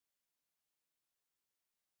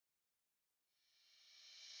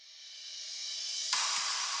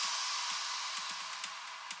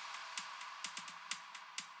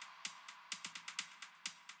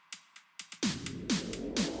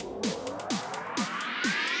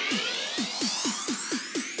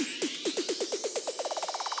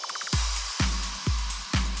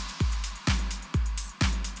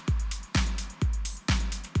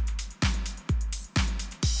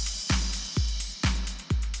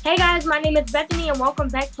Hey guys, my name is Bethany and welcome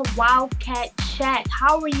back to Wildcat Chat.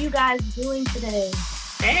 How are you guys doing today?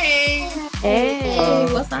 Hey. Hey,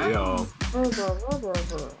 Hey, what's hey up? y'all.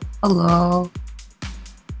 Hello.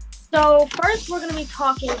 So first we're gonna be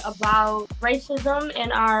talking about racism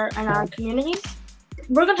in our communities.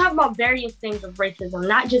 We're gonna talk about various things of racism,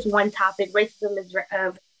 not just one topic. Racism is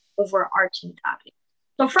a overarching topic.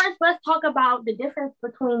 So first let's talk about the difference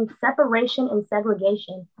between separation and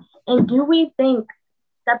segregation. And do we think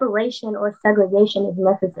separation or segregation is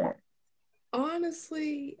necessary?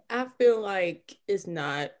 Honestly, I feel like it's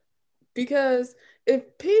not because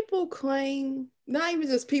if people claim, not even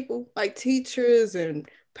just people, like teachers and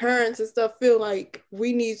parents and stuff, feel like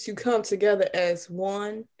we need to come together as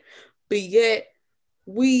one, but yet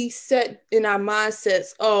we set in our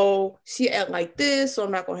mindsets, oh, she act like this, so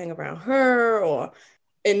I'm not gonna hang around her, or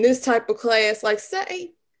in this type of class, like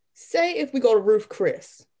say if we go to Ruth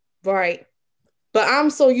Chris, right? But I'm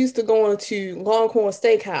so used to going to Longhorn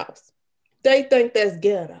Steakhouse. They think that's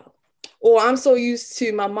ghetto. Or I'm so used to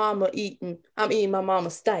I'm eating my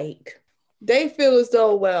mama's steak. They feel as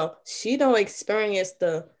though, well, she don't experience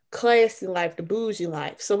the classy life, the bougie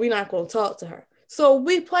life, so we're not going to talk to her. So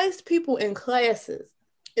we place people in classes.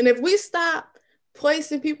 And if we stop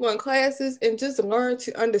placing people in classes and just learn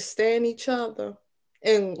to understand each other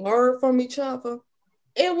and learn from each other,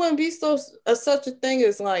 it wouldn't be such a thing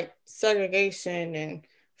as like segregation and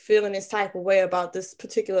feeling this type of way about this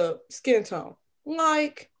particular skin tone.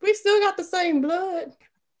 Like we still got the same blood.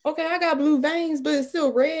 Okay, I got blue veins, but it's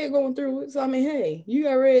still red going through it. So I mean, hey, you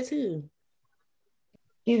got red too.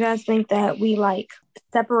 Do you guys think that we like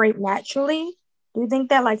separate naturally? Do you think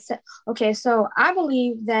that okay, so I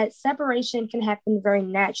believe that separation can happen very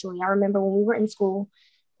naturally. I remember when we were in school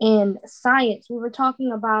in science, we were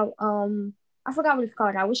talking about I forgot what it's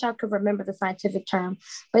called. I wish I could remember the scientific term,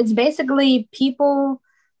 but it's basically people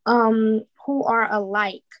who are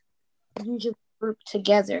alike usually group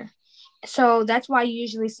together. So that's why you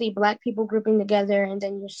usually see black people grouping together and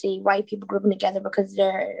then you see white people grouping together because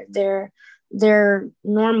they're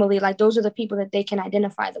normally like those are the people that they can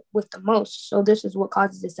identify with the most. So this is what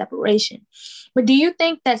causes the separation. But do you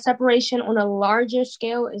think that separation on a larger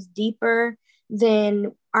scale is deeper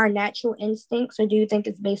than our natural instincts, or do you think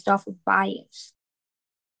it's based off of bias?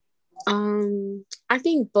 I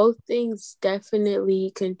think both things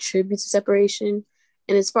definitely contribute to separation.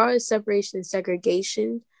 And as far as separation and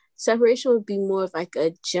segregation, separation would be more of like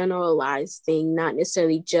a generalized thing, not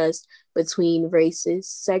necessarily just between races.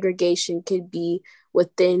 Segregation could be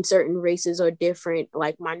within certain races or different,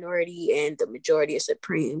 like minority and the majority is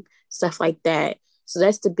supreme, stuff like that. So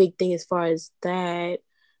that's the big thing as far as that.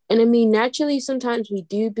 And I mean, naturally, sometimes we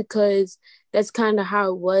do because that's kind of how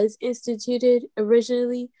it was instituted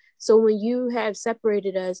originally. So when you have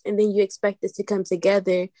separated us and then you expect us to come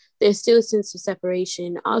together, there's still a sense of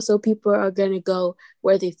separation. Also, people are going to go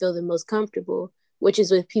where they feel the most comfortable, which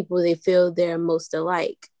is with people they feel they're most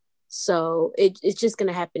alike. So it's just going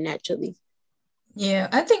to happen naturally. Yeah,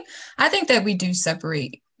 I think that we do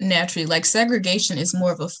separate naturally. Like segregation is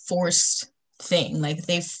more of a forced thing. Like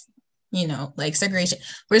like segregation.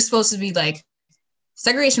 We're supposed to be like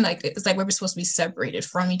segregation. Like it's like we're supposed to be separated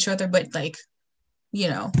from each other, but like you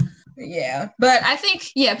know, yeah. But I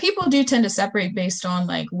think people do tend to separate based on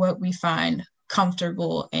like what we find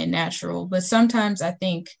comfortable and natural. But sometimes I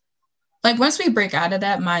think like once we break out of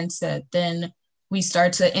that mindset, then we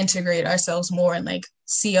start to integrate ourselves more and like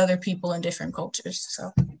see other people in different cultures.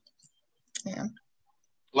 So yeah.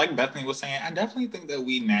 Like Bethany was saying, I definitely think that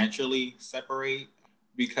we naturally separate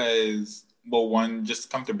because, well, one, just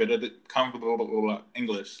comfortability, comfortable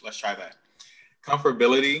English. Let's try that.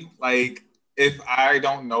 Comfortability. Like, if I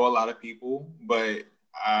don't know a lot of people, but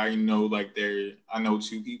I know I know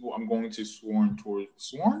two people, I'm going to sworn.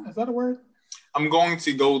 Is that a word? I'm going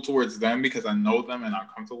to go towards them because I know them and I'm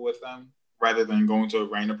comfortable with them, rather than going to a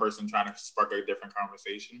random person trying to spark a different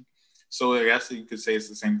conversation. So I guess you could say it's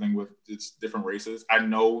the same thing with it's different races. I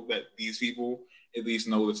know that these people at least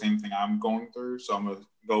know the same thing I'm going through, so I'm gonna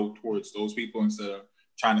go towards those people instead of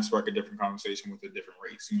trying to spark a different conversation with a different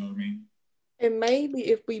race. You know what I mean? And maybe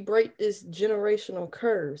if we break this generational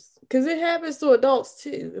curse, because it happens to adults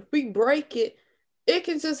too, if we break it, it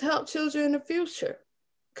can just help children in the future.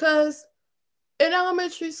 Because in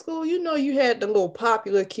elementary school, you had the little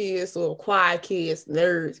popular kids, the little quiet kids,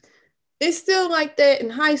 nerds. It's still like that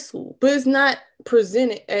in high school, but it's not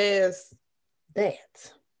presented as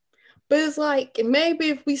that. But it's like maybe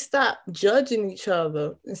if we stop judging each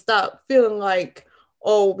other and stop feeling like,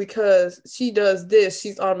 oh, because she does this,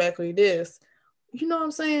 she's automatically this. You know what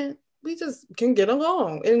I'm saying? we just can get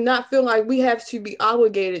along and not feel like we have to be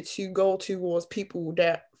obligated to go towards people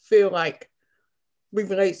that feel like we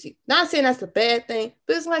relate to. Not saying that's a bad thing,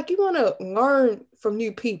 but it's like you want to learn from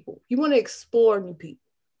new people. You want to explore new people.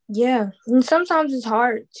 Yeah, and sometimes it's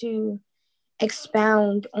hard to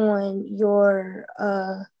expound on your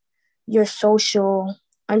social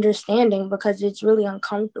understanding because it's really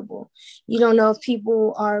uncomfortable. You don't know if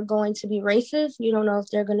people are going to be racist. You don't know if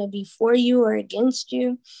they're going to be for you or against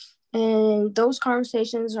you. And those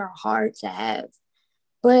conversations are hard to have.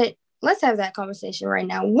 But let's have that conversation right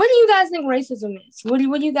now. What do you guys think racism is?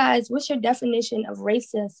 What's your definition of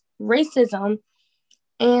racism?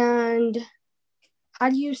 And how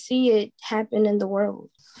do you see it happen in the world?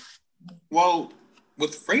 Well,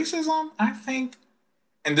 with racism, I think,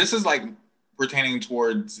 and this is like pertaining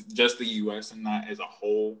towards just the US and not as a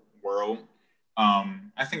whole world.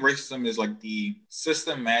 I think racism is like the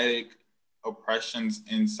systematic oppressions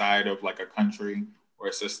inside of like a country or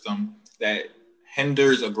a system that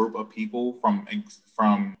hinders a group of people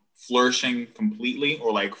from flourishing completely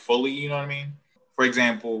or like fully. You know what I mean? For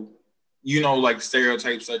example, like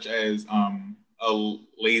stereotypes such as a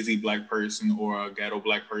lazy black person or a ghetto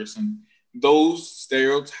black person. Those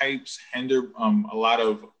stereotypes hinder a lot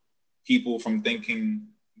of people from thinking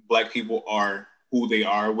black people are who they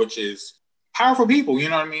are, which is powerful people, you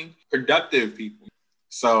know what I mean? Productive people.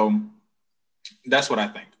 So that's what I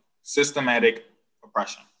think. Systematic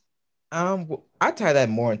oppression. I tie that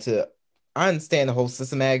more into, I understand the whole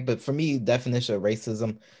systematic, but for me, definition of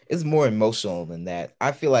racism is more emotional than that.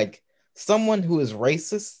 I feel like someone who is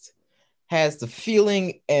racist has the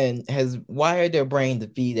feeling and has wired their brain to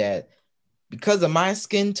be that because of my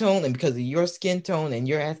skin tone and because of your skin tone and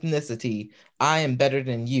your ethnicity, I am better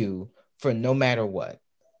than you for no matter what.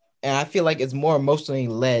 And I feel like it's more emotionally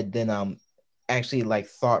led than actually like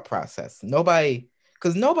thought process.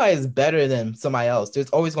 Because nobody is better than somebody else. There's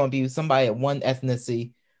always going to be somebody at one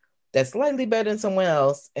ethnicity that's slightly better than someone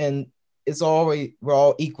else, and we're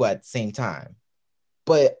all equal at the same time.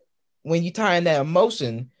 But when you tie in that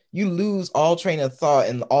emotion, you lose all train of thought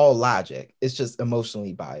and all logic. It's just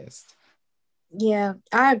emotionally biased. Yeah,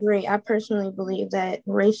 I agree. I personally believe that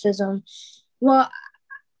racism, well,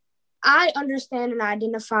 I understand and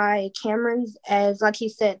identify Cameron's as, like he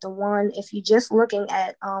said, the one, if you're just looking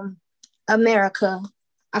at America,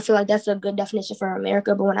 I feel like that's a good definition for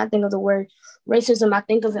America. But when I think of the word racism, I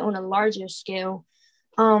think of it on a larger scale,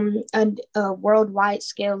 a worldwide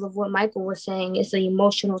scale of what Michael was saying. It's an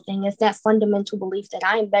emotional thing. It's that fundamental belief that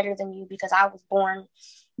I am better than you because I was born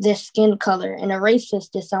this skin color. And a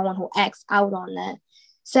racist is someone who acts out on that.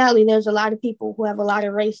 Sadly, there's a lot of people who have a lot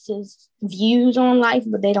of racist views on life,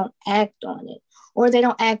 but they don't act on it, or they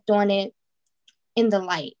don't act on it in the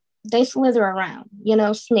light. They slither around,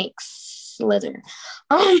 snakes slither.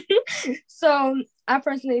 So I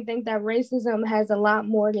personally think that racism has a lot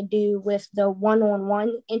more to do with the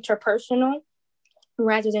one-on-one interpersonal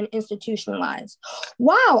rather than institutionalized.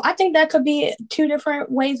 Wow, I think that could be two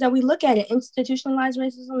different ways that we look at it: institutionalized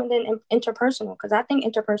racism and then interpersonal, because I think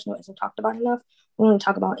interpersonal isn't talked about enough. We only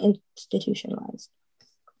talk about institutionalized.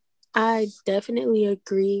 I definitely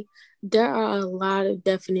agree. There are a lot of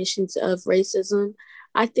definitions of racism.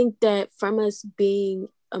 I think that from us being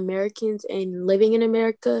Americans and living in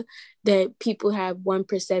America, that people have one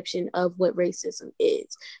perception of what racism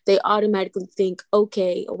is. They automatically think,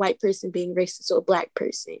 okay, a white person being racist to a black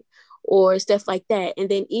person or stuff like that. And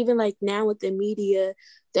then even like now with the media,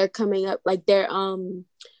 they're coming up, like they're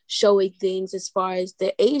showing things as far as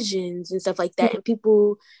the Asians and stuff like that, and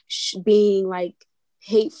people being like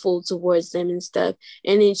hateful towards them and stuff,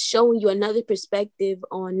 and it's showing you another perspective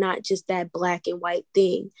on not just that black and white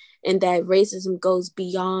thing, and that racism goes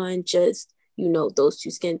beyond just those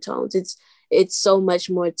two skin tones. It's so much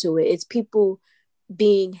more to it. It's people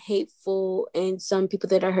being hateful and some people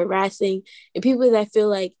that are harassing and people that feel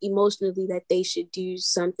like emotionally that they should do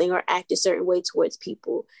something or act a certain way towards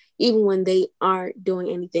people even when they aren't doing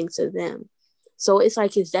anything to them. So it's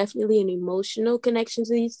like it's definitely an emotional connection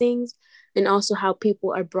to these things, and also how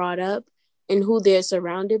people are brought up and who they're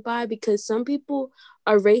surrounded by, because some people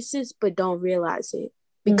are racist but don't realize it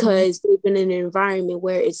because they've been in an environment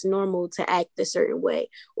where it's normal to act a certain way,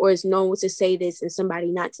 or it's normal to say this and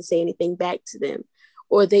somebody not to say anything back to them,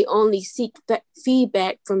 or they only seek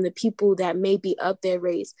feedback from the people that may be of their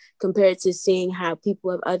race compared to seeing how people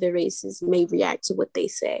of other races may react to what they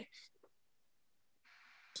say.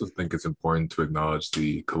 I think it's important to acknowledge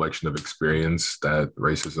the collection of experience that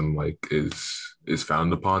racism is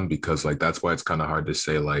founded upon, because that's why it's kind of hard to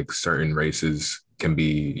say certain races you can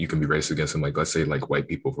be racist against them. Let's say white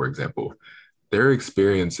people, for example. their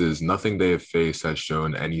experiences, nothing they have faced has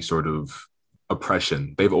shown any sort of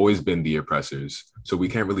oppression. They've always been the oppressors. So we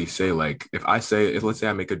can't really say like if let's say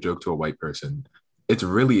I make a joke to a white person, it's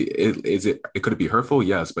really it could it be hurtful?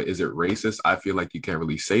 Yes, but is it racist? I feel like you can't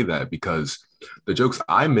really say that because the jokes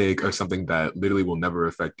I make are something that literally will never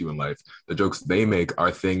affect you in life. The jokes they make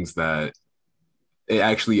are things that it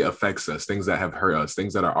actually affects us, things that have hurt us,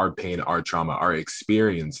 things that are our pain, our trauma, our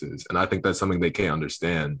experiences. And I think that's something they can't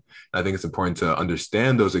understand. And I think it's important to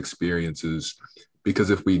understand those experiences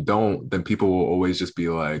because if we don't, then people will always just be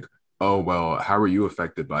like, oh, well, how are you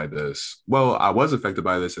affected by this? Well, I was affected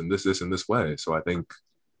by this and this, and this way. So I think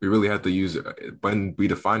we really have to use, when we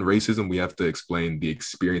define racism, we have to explain the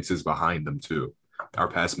experiences behind them too. Our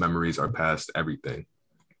past memories, our past everything.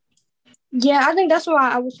 Yeah, I think that's why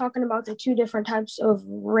I was talking about the two different types of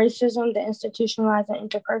racism, the institutionalized and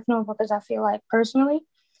interpersonal, because I feel like personally,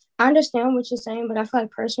 I understand what you're saying, but I feel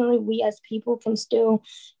like personally, we as people can still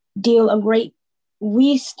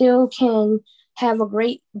we still can have a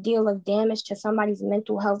great deal of damage to somebody's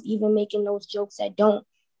mental health, even making those jokes that don't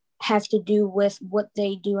have to do with what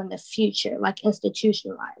they do in the future, like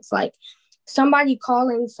institutionalized. Like somebody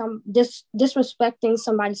calling disrespecting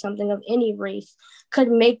somebody something of any race could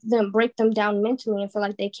break them down mentally and feel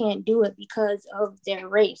like they can't do it because of their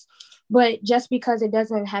race. But just because it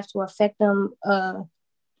doesn't have to affect them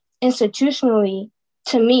institutionally,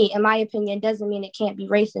 to me, in my opinion, doesn't mean it can't be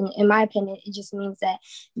racism. In my opinion, it just means that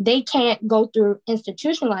they can't go through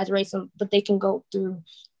institutionalized racism, but they can go through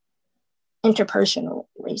interpersonal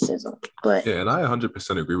racism. But yeah, and I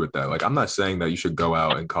 100% agree with that. Like, I'm not saying that you should go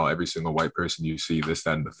out and call every single white person you see this,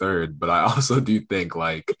 that, and the third, but I also do think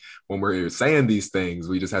like when we're saying these things,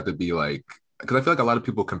 we just have to be like, because I feel like a lot of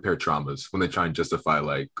people compare traumas when they try and justify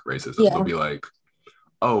like racism. Yeah. They'll be like,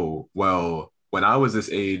 oh, well, when I was this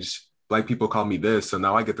age, black people call me this, so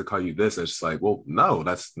now I get to call you this. And it's just like, well, no,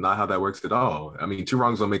 that's not how that works at all. I mean, two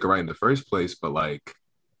wrongs don't make a right in the first place, but like,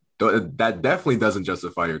 that definitely doesn't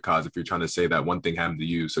justify your cause if you're trying to say that one thing happened to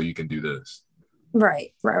you so you can do this.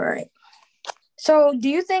 Right. So do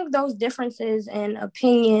you think those differences in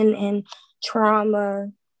opinion and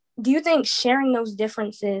trauma, do you think sharing those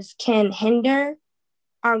differences can hinder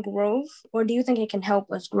our growth, or do you think it can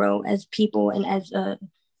help us grow as people and as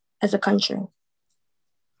a country?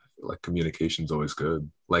 Like communication is always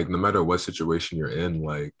good. Like no matter what situation you're in,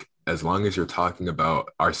 like as long as you're talking about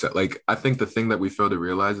our set, like I think the thing that we fail to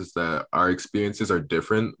realize is that our experiences are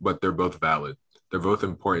different, but they're both valid. They're both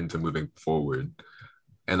important to moving forward.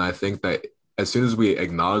 And I think that as soon as we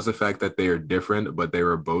acknowledge the fact that they are different, but they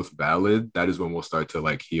were both valid, that is when we'll start to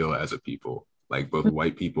like heal as a people, like both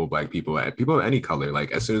white people, black people, and people of any color.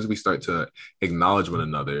 Like as soon as we start to acknowledge one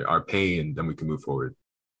another, our pain, then we can move forward.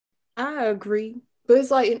 I agree. But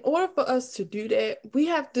it's like, in order for us to do that, we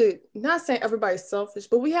have to, not saying everybody's selfish,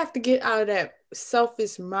 but we have to get out of that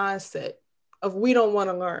selfish mindset of we don't want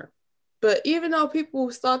to learn. But even though people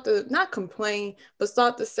start to not complain, but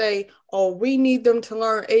start to say, oh, we need them to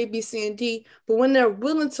learn A, B, C, and D. But when they're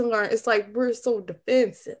willing to learn, it's like we're so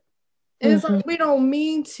defensive. And it's like we don't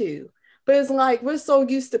mean to. But it's like we're so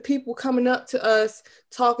used to people coming up to us,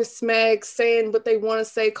 talking smack, saying what they want to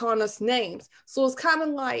say, calling us names. So it's kind of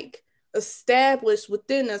like established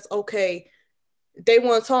within us, okay, they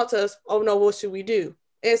want to talk to us. Oh no, what should we do?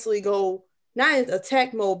 Instantly go not in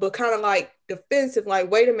attack mode, but kind of like defensive,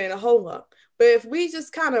 like, wait a minute, hold up. But if we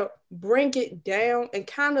just kind of bring it down and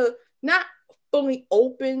kind of not fully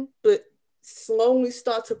open, but slowly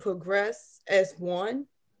start to progress as one,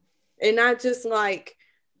 and not just like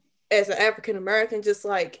as an African American, just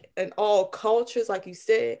like in all cultures, like you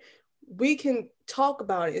said, we can talk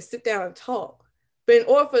about it and sit down and talk. But in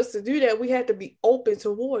order for us to do that, we have to be open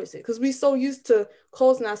towards it because we're so used to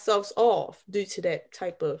closing ourselves off due to that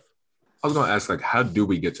type of. I was going to ask, like, how do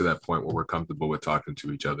we get to that point where we're comfortable with talking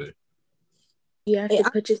to each other? You have to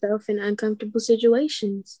put yourself in uncomfortable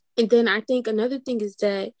situations. And then I think another thing is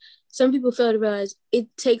that some people fail to realize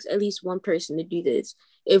it takes at least one person to do this.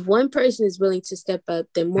 If one person is willing to step up,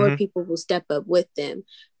 then more people will step up with them.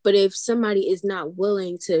 But if somebody is not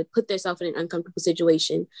willing to put themselves in an uncomfortable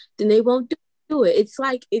situation, then they won't do it. It's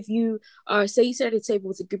like if you are, say you sit at a table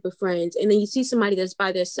with a group of friends and then you see somebody that's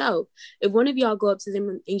by themselves. If one of y'all go up to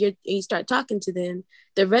them and you start talking to them,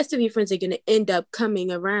 the rest of your friends are going to end up coming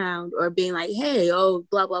around or being like, hey, oh,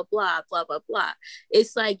 blah, blah, blah, blah, blah, blah.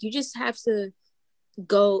 It's like you just have to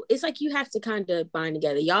go. It's like you have to kind of bind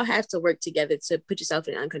together. Y'all have to work together to put yourself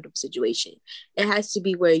in an uncomfortable situation. It has to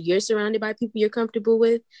be where you're surrounded by people you're comfortable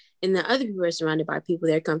with and the other people are surrounded by people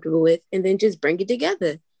they're comfortable with, and then just bring it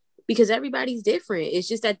together. Because everybody's different. It's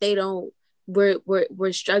just that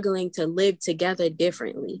we're struggling to live together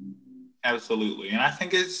differently. Absolutely. And I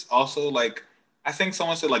think it's also like, I think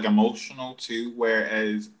someone said like emotional too,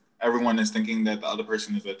 whereas everyone is thinking that the other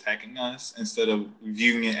person is attacking us instead of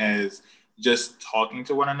viewing it as just talking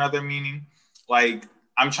to one another, meaning like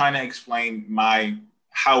I'm trying to explain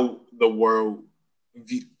how the world,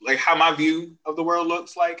 like how my view of the world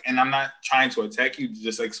looks like. And I'm not trying to attack you,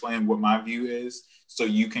 just explain what my view is so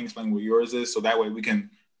you can explain what yours is. So that way we can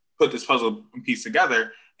put this puzzle piece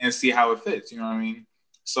together and see how it fits. You know what I mean?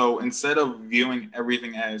 So instead of viewing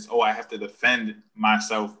everything as, oh, I have to defend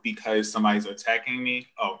myself because somebody's attacking me.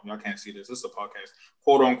 Oh, y'all can't see this. This is a podcast,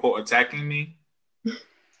 quote unquote, attacking me.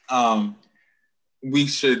 Um, we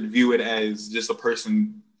should view it as just a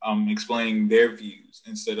person explaining their views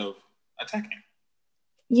instead of attacking.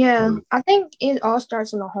 Yeah, I think it all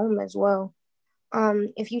starts in the home as well.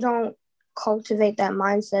 If you don't cultivate that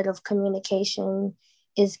mindset of communication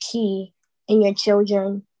is key in your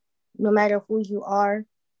children, no matter who you are,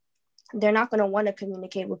 they're not going to want to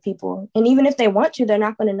communicate with people. And even if they want to, they're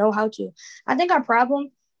not going to know how to. I think our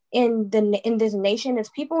problem in this nation is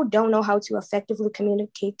people don't know how to effectively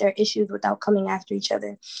communicate their issues without coming after each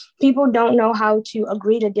other. People don't know how to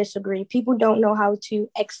agree to disagree. People don't know how to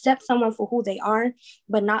accept someone for who they are,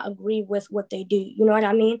 but not agree with what they do. You know what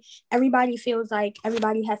I mean? Everybody feels like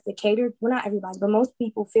everybody has to cater. Well, not everybody, but most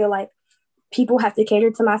people feel like people have to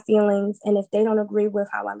cater to my feelings. And if they don't agree with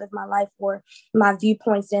how I live my life or my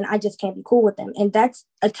viewpoints, then I just can't be cool with them. And that's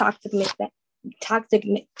a toxic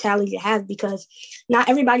mentality to have, because not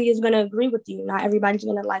everybody is going to agree with you. Not everybody's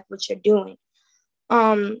going to like what you're doing.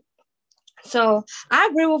 So I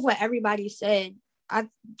agree with what everybody said. I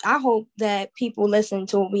hope that people listen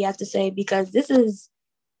to what we have to say, because this is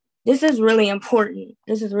really important.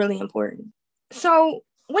 This is really important. So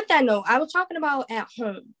with that note, I was talking about at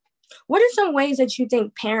home. What are some ways that you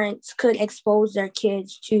think parents could expose their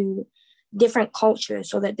kids to different cultures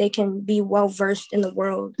so that they can be well versed in the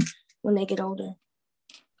world when they get older?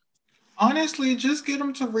 Honestly, just get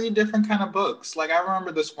them to read different kind of books. Like I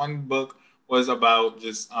remember this one book was about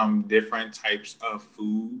just different types of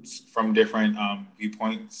foods from different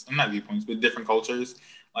viewpoints. Not viewpoints, but different cultures.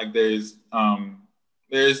 Like there's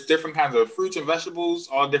different kinds of fruits and vegetables,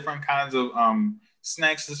 all different kinds of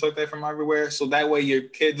snacks and stuff like that from everywhere. So that way your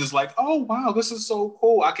kid is like, oh wow, this is so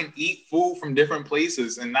cool. I can eat food from different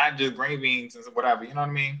places and not just green beans and whatever. You know what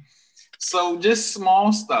I mean? So just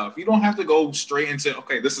small stuff. You don't have to go straight into,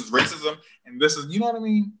 okay, this is racism and this is, you know what I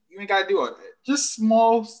mean? You ain't got to do all that. Just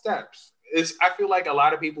small steps. I feel like a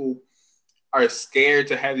lot of people are scared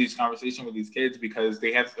to have these conversations with these kids because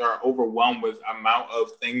are overwhelmed with amount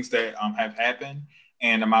of things that have happened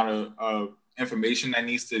and amount of information that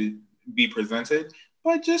needs to be presented.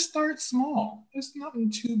 But just start small. It's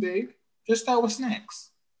nothing too big. Just start with snacks.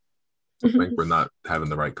 I think we're not having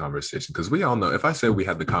the right conversation, because we all know, if I say we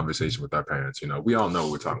had the conversation with our parents, we all know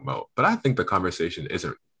what we're talking about. But I think the conversation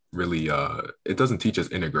isn't really, it doesn't teach us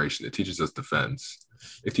integration. It teaches us defense.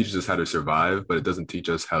 It teaches us how to survive, but it doesn't teach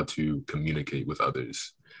us how to communicate with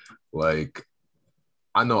others. Like,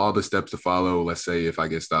 I know all the steps to follow. Let's say if I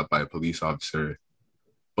get stopped by a police officer,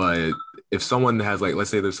 but if someone has, like, let's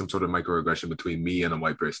say there's some sort of microaggression between me and a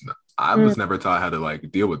white person, I was never taught how to like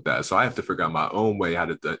deal with that. So I have to figure out my own way how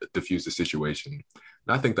to diffuse the situation.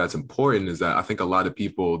 And I think that's important, is that I think a lot of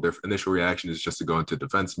people, their initial reaction is just to go into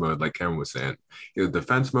defense mode, like Karen was saying, either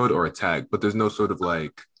defense mode or attack, but there's no sort of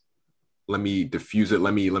like, let me diffuse it.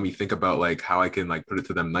 Let me think about like how I can like put it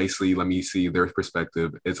to them nicely. Let me see their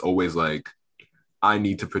perspective. It's always like, I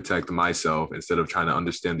need to protect myself instead of trying to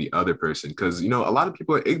understand the other person. Because, a lot of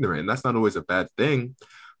people are ignorant, and that's not always a bad thing.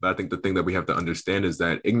 But I think the thing that we have to understand is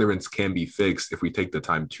that ignorance can be fixed if we take the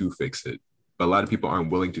time to fix it. But a lot of people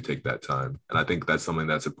aren't willing to take that time. And I think that's something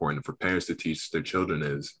that's important for parents to teach their children,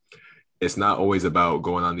 is it's not always about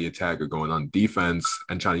going on the attack or going on defense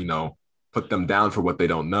and trying to, put them down for what they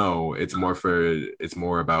don't know. It's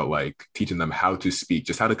more about like teaching them how to speak,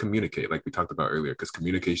 just how to communicate, like we talked about earlier, because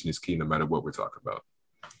communication is key no matter what we're talking about.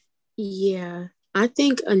 Yeah. I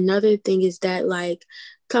think another thing is that, like,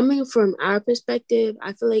 coming from our perspective,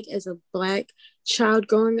 I feel like as a Black child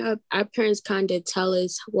growing up, our parents kind of tell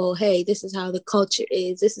us, well, hey, this is how the culture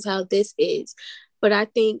is. This is how this is. But I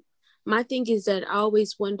think my thing is that I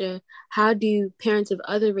always wonder, how do parents of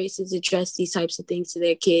other races address these types of things to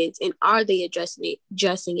their kids? And are they addressing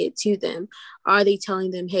it to them? Are they telling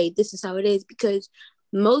them, hey, this is how it is? Because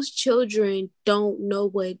most children don't know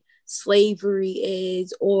what slavery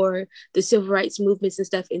is or the civil rights movements and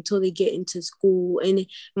stuff until they get into school. And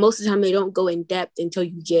most of the time they don't go in depth until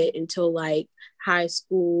you get until like high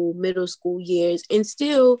school, middle school years. And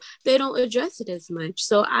still they don't address it as much.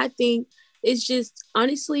 So I think It's just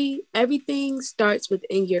honestly, everything starts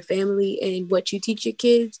within your family and what you teach your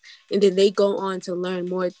kids, and then they go on to learn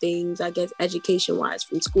more things, I guess, education wise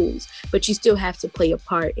from schools. But you still have to play a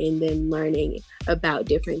part in them learning about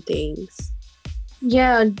different things.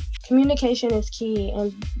 Yeah, communication is key,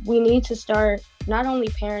 and we need to start not only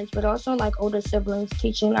parents but also like older siblings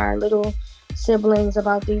teaching our little siblings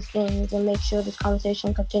about these things and make sure this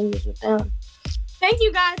conversation continues with them. Thank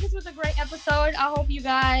you guys. This was a great episode. I hope you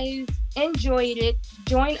guys enjoyed it.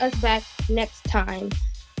 Join us back next time.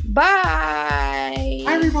 Bye. Hi,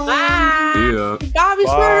 everyone. Bye. Yeah. Garbage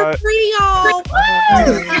Bye. free, y'all.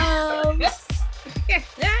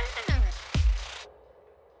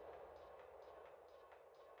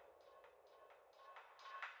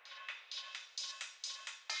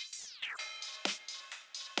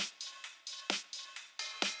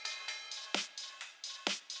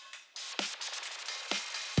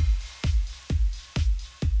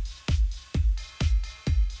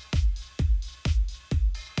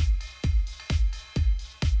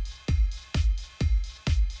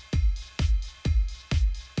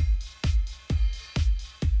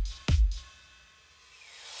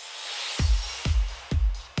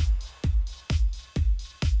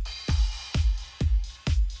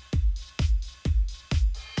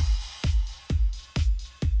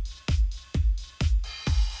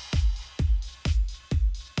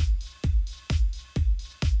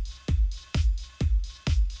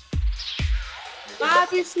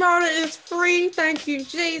 Bobby Smarter is free. Thank you,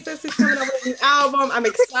 Jesus. He's coming up with a new album. I'm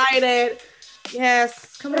excited.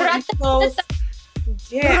 Yes. Come on, East Coast.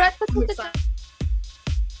 Yeah. I'm excited.